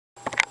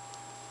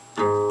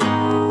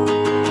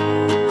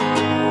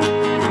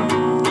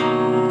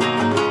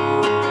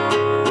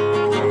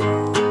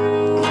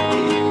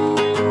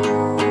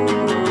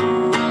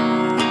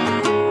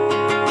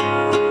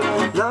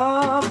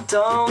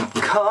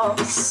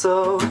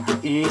so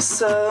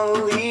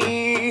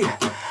easily.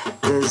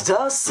 This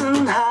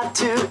doesn't have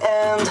to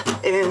end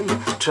in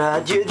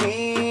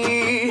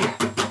tragedy.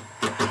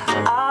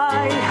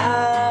 I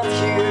have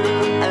you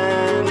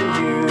and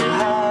you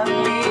have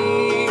me.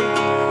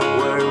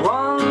 We're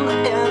one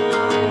in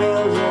a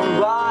million,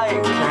 why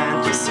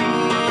can't you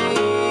see?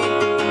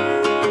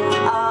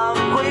 I'm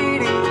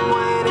waiting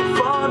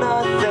for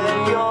nothing.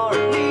 You're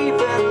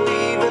leaving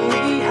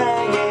me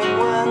hanging.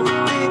 When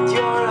did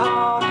your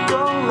heart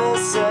go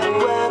missing?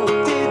 When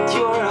did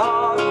your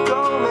heart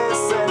go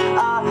missing?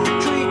 I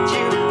treat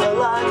you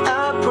like a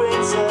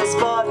princess,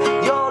 but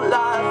your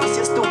life is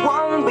just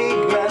one big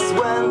mess.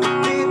 When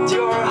did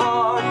your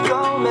heart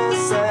go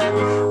missing?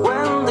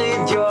 When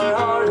did your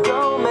heart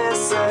go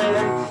missing?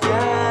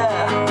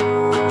 Yeah.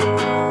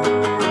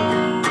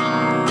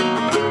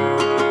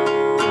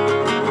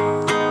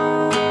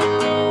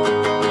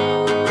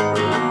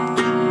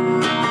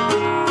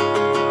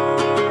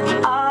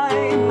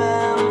 I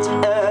meant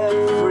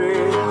every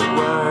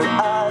word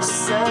I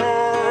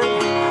said.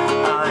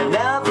 I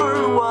never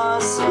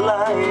was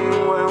lying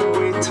when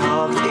we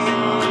talked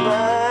in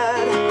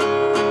bed.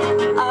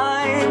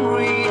 I'm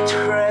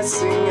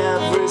retracing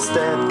every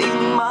step in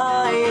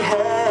my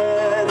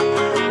head.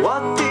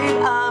 What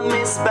did I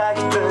miss back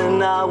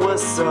then? I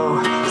was so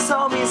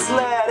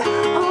misled.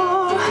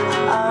 Oh,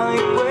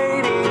 I'm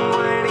waiting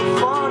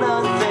for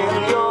nothing.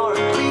 You're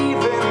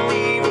leaving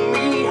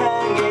me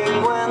hanging.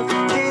 When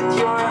did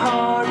your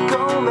heart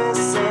go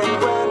missing?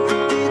 When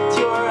did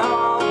your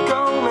heart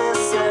go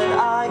missing?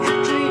 I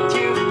treat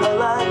you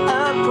like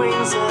a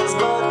princess,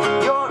 but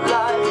your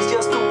life is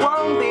just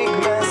one big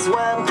mess.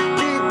 When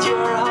did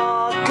your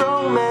heart go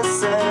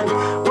missing?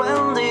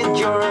 When did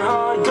your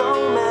heart go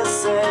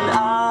missing?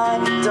 I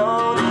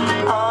don't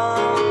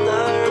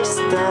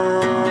understand.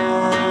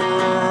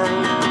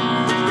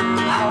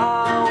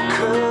 How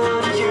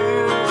could you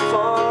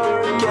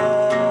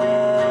forget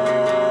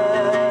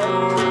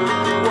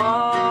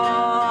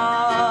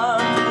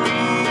what we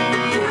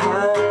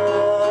had?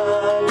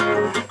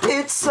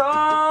 It's so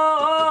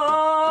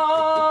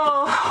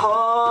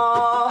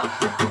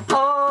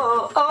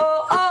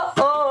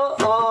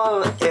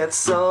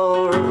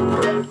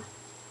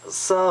it's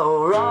so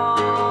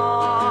wrong.